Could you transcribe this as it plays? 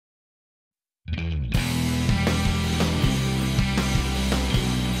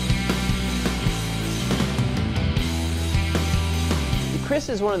Chris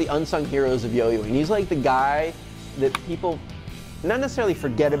is one of the unsung heroes of yo-yoing. He's like the guy that people not necessarily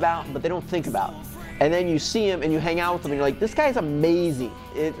forget about, but they don't think about. And then you see him and you hang out with him and you're like, this guy's amazing.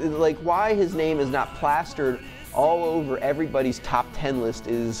 It's like why his name is not plastered all over everybody's top 10 list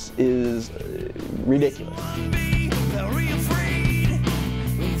is ridiculous.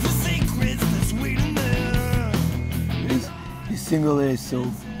 His single is so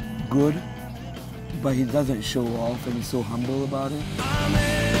good, but he doesn't show off and he's so humble about it.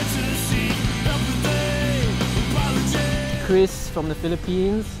 Chris from the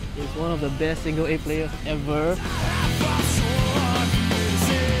Philippines is one of the best single A players ever.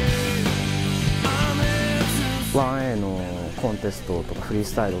 1A のコンテストとかフリー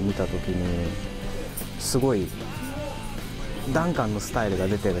スタイルを見たときにすごいダンカンのスタイルが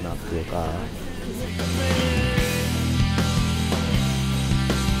出てるなっていうか。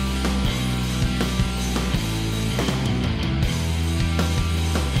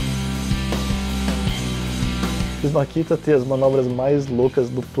Fiz Makita ter as manobras mais loucas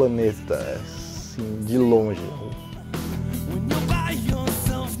do planeta, assim, de longe.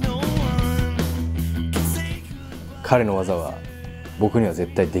 彼の技は僕には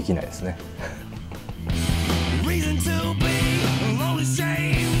絶対できないですね。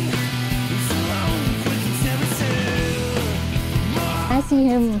I see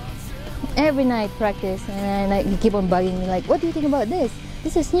him every night practice, and he keep on bugging me like, "What do you think about this?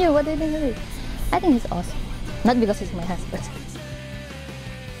 This is new. What do you think of it?" I think he's awesome. Not because he's my husband.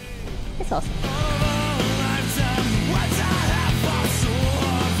 It's awesome.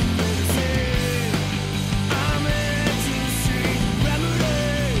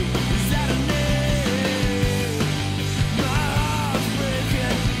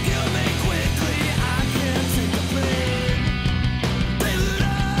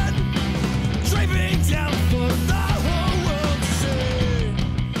 Down